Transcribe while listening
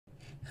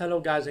Hello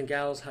guys and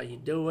gals, how you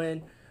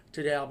doing?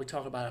 Today I'll be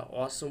talking about an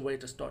awesome way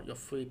to start your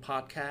free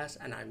podcast,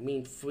 and I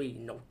mean free,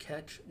 no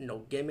catch, no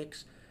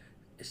gimmicks.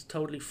 It's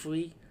totally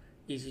free,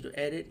 easy to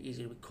edit,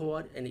 easy to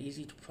record, and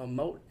easy to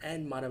promote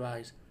and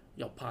monetize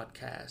your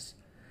podcast.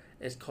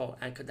 It's called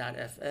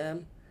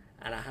Anchor.fm,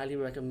 and I highly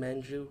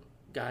recommend you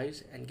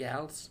guys and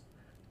gals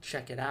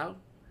check it out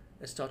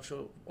and start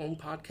your own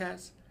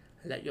podcast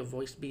and let your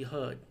voice be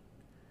heard.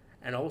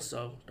 And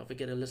also, don't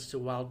forget to listen to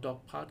Wild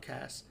Dog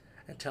Podcast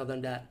and tell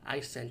them that I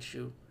sent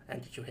you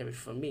and that you hear it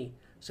from me.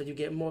 So you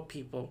get more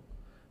people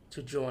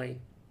to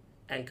join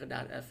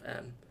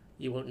Anchor.fm.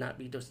 You will not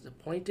be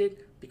disappointed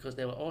because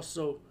they will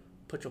also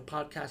put your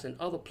podcast in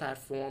other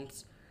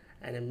platforms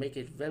and then make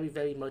it very,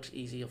 very much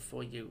easier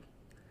for you.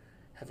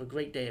 Have a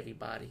great day,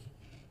 everybody.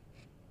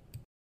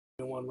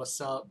 Everyone, what's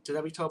up?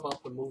 Today we talk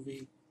about the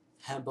movie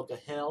Hamburger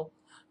Hill.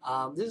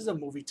 This is a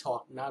movie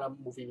talk, not a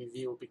movie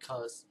review,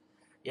 because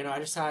I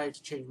decided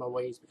to change my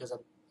ways because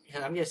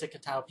I'm getting sick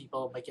and tired of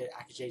people making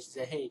accusations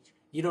that, hey,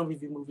 you don't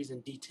review movies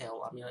in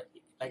detail. I mean,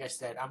 like I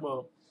said,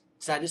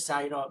 so I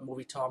decided,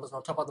 movie talk. I'm just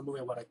going to talk about the movie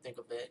and what I think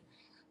of it.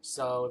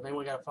 So if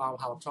anyone got a problem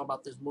with how I'm talking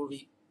about this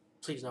movie,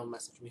 please don't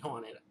message me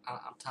on it.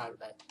 I'm tired of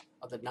that,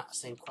 of the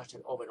same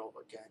question over and over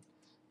again.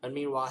 But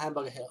meanwhile,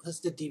 Hamburger Hill, this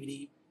is the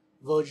DVD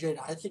version.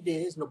 I think there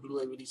is no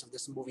Blu-ray release of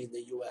this movie in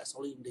the US,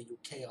 only in the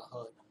UK, I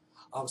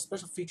heard.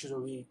 Special features are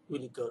really,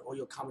 really good.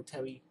 Audio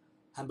commentary,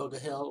 Hamburger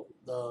Hill,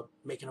 the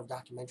making of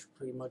documentary,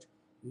 pretty much.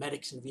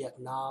 Medics in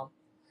Vietnam,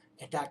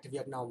 attack the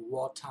Vietnam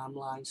War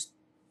timelines,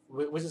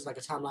 which is like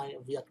a timeline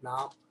of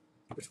Vietnam,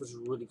 which was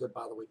really good,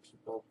 by the way,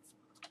 people.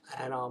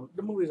 And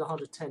the movie is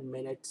 110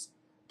 minutes.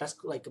 That's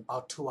like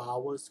about 2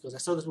 hours, because I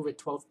saw this movie at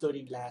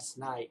 12:30 last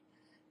night,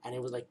 and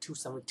it was like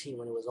 2:17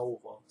 when it was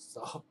over.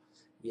 So,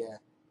 yeah,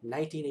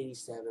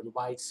 1987,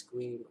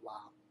 widescreen.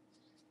 Wow.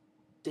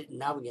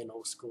 Now we're getting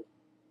old school.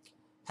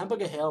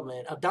 Hamburger Hill,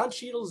 man. Don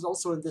Cheadle is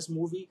also in this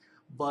movie,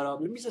 but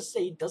let me just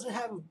say, he doesn't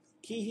have.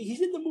 He's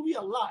in the movie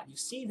a lot. You've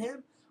seen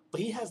him, but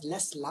he has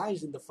less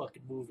lines in the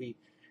fucking movie.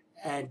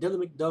 And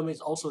Dylan McDermott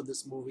is also in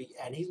this movie,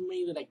 and he's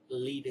mainly like the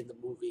lead in the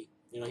movie.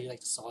 He's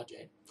like the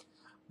sergeant.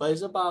 But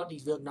it's about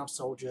these Vietnam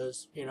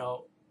soldiers,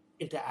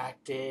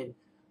 interacting.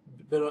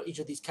 Each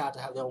of these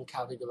characters have their own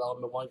character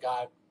development. One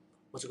guy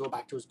wants to go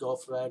back to his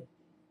girlfriend,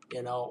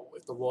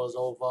 if the war's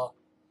over.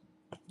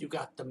 You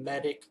got the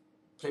medic,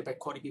 played by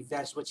Courtney B.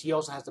 Vance, which he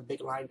also has the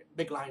big line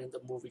in the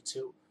movie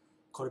too.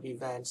 Courtney B.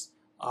 Vance.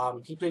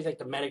 He plays like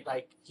the medic,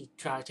 like he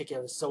trying to take care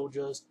of the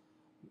soldiers,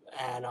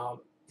 and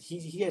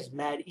he gets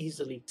mad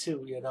easily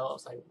too.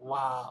 It's like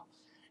wow,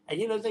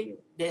 and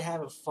they're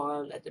having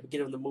fun at the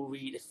beginning of the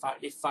movie.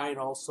 They fight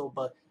also,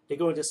 but they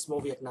go into a small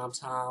Vietnam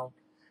town,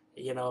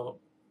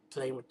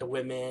 playing with the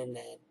women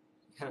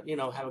and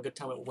have a good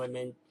time with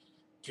women,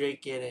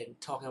 drinking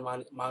and talking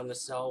about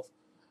themselves,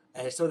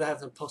 and so they have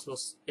some personal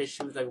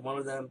issues. Like one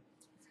of them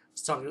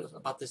talking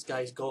about this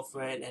guy's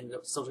girlfriend, and the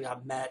soldier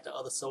got mad at the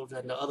other soldier,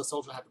 and the other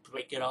soldier had to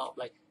break it up.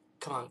 Like,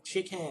 come on,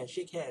 shake hands.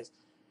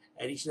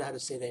 And each of them had to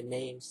say their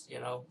names,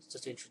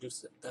 just to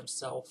introduce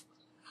themselves.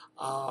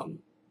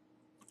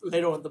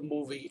 Later on in the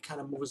movie, it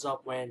kind of moves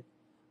up when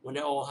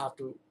they all have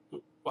to,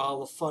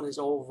 while the fun is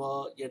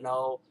over,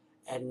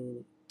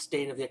 and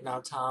staying in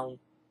Vietnam town,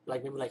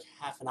 like maybe like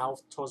half an hour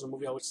towards the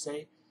movie, I would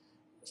say,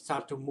 it's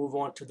time to move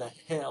on to the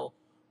hill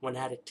when they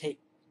had to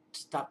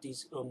stop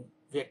these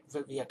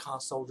Viet Cong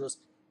soldiers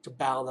to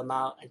battle them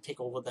out and take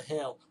over the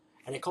hill.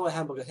 And they call it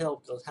Hamburger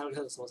Hill because Hamburger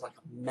Hill was like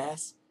a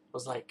mess. It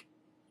was like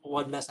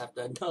one mess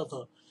after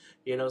another.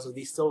 So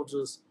these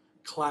soldiers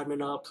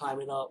climbing up,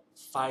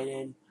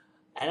 fighting.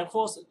 And of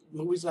course,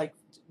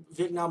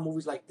 Vietnam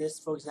movies like this,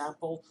 for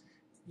example,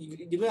 you're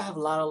going to have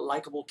a lot of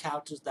likable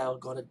characters that are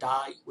going to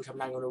die, which I'm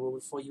not going to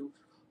ruin for you.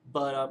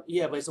 But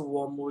but it's a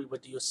war movie.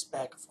 What do you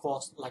expect? Of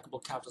course, likable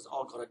characters are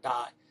all going to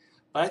die.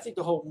 But I think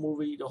the whole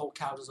movie, the whole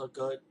characters are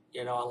good.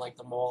 I like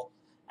them all.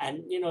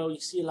 And, you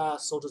see a lot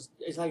of soldiers.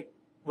 It's like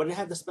when they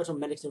have the special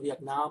medics in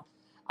Vietnam,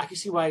 I can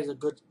see why it's a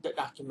good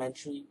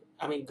documentary.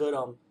 I mean, good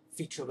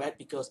featurette,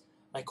 because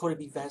like Corey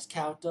B. Vance's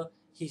character,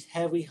 he's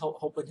heavily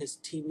helping his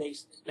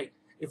teammates. Like,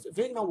 if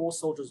Vietnam War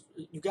soldiers,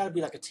 you got to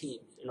be like a team.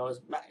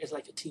 It's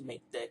like a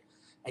teammate thing.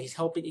 And he's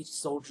helping each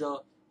soldier,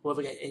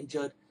 whoever get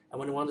injured. And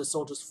when one of the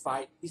soldiers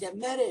fight, he's like,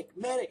 medic.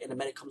 And the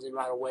medic comes in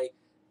right away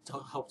to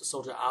help the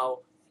soldier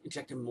out,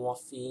 injecting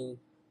morphine,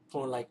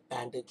 pulling like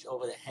bandage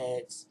over their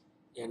heads,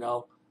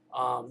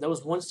 There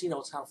was one scene that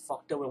was kind of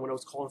fucked up when it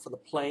was calling for the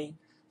plane.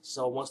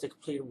 So once they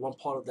completed one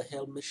part of the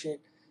hill mission,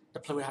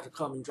 the plane would have to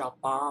come and drop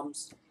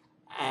bombs.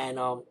 And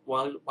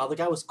while the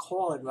guy was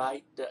calling,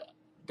 right, there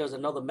was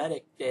another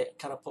medic that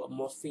kind of put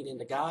morphine in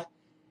the guy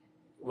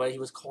where he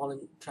was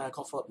trying to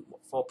call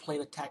for plane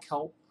attack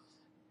help.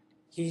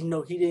 He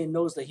didn't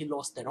notice that he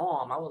lost an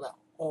arm. I was like,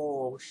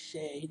 oh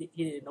shit,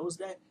 he didn't notice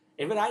that.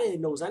 Even I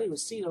didn't notice. I didn't even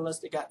see it unless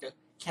they got the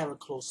camera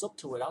close up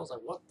to it. I was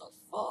like, what the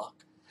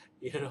fuck?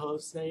 You know what I'm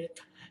saying?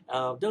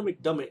 Dylan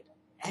McDermott,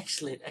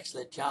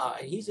 excellent job.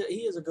 And he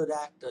is a good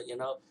actor,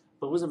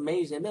 But it was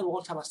amazing. And then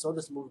one time I saw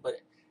this movie, but,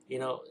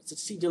 to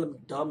see Dylan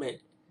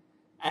McDermott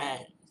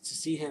and to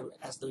see him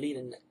as the lead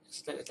in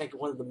it's like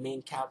one of the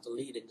main character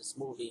lead in this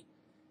movie.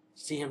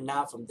 See him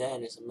now from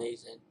then is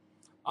amazing.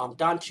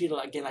 Don Cheadle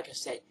again, like I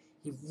said,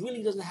 he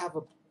really doesn't have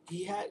a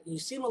you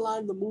see him a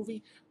lot in the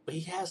movie, but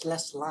he has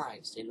less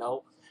lines, you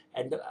know.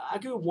 And I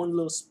give one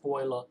little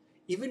spoiler.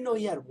 Even though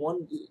he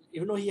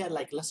had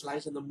like less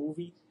lines in the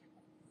movie,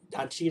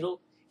 Don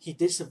Cheadle, he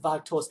did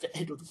survive towards the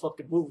end of the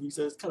fucking movie,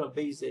 so it's kind of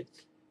amazing,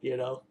 you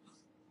know.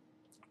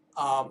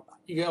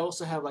 You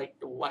also have like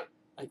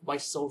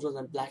white soldiers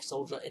and black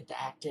soldier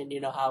interacting.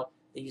 You know how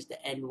they use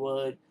the N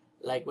word,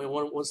 like when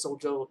one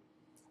soldier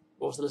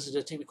was listening to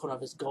the tape recorder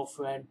of his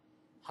girlfriend,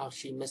 how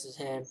she misses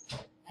him,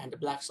 and the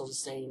black soldier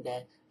saying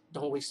that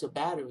don't waste your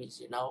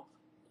batteries, you know,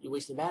 you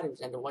wasting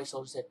batteries, and the white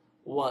soldier said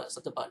what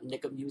something about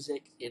nigga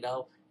music, you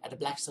know, and the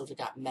black soldier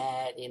got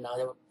mad, you know,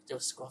 they were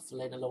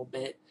scruffling a little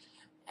bit,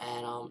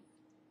 and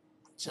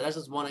so that's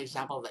just one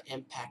example of the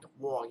impact of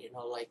war, you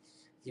know, like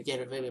you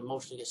get very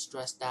emotional, get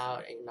stressed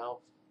out, and you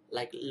know,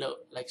 like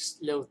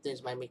little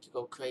things might make you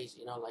go crazy,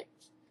 you know, like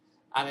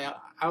I mean,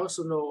 I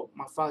also know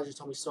my father just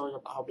told me stories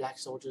about how black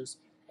soldiers,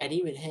 and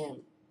even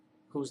him,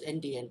 who's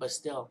Indian, but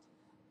still,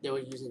 they were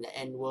using the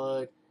N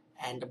word,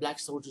 and the black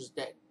soldiers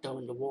that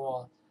during the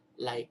war,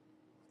 like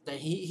that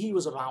he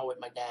was around with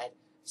my dad,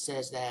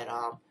 says that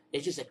they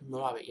just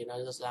ignore it, you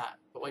know. There's a lot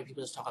the white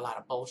people just talk a lot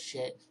of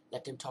bullshit,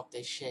 let them talk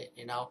their shit,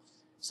 you know.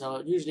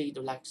 So usually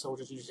the black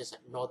soldiers usually just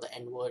ignore the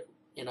N word,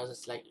 you know.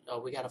 It's like,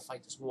 oh, we gotta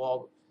fight this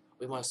war,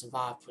 we want to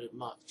survive pretty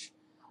much.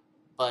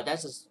 But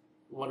that's just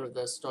one of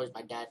the stories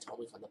my dad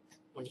told me from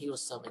when he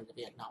was serving the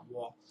Vietnam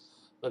War.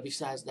 But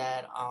besides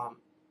that,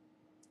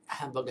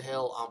 Hamburger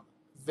Hill,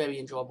 very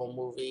enjoyable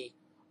movie.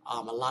 A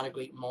lot of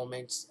great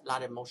moments, a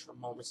lot of emotional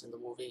moments in the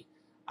movie.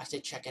 I say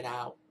check it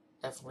out,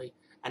 definitely.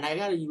 And I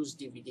gotta use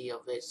DVD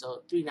of it,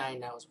 so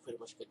 $3.99 was pretty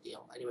much a good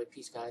deal. Anyway,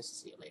 peace, guys.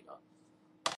 See you later.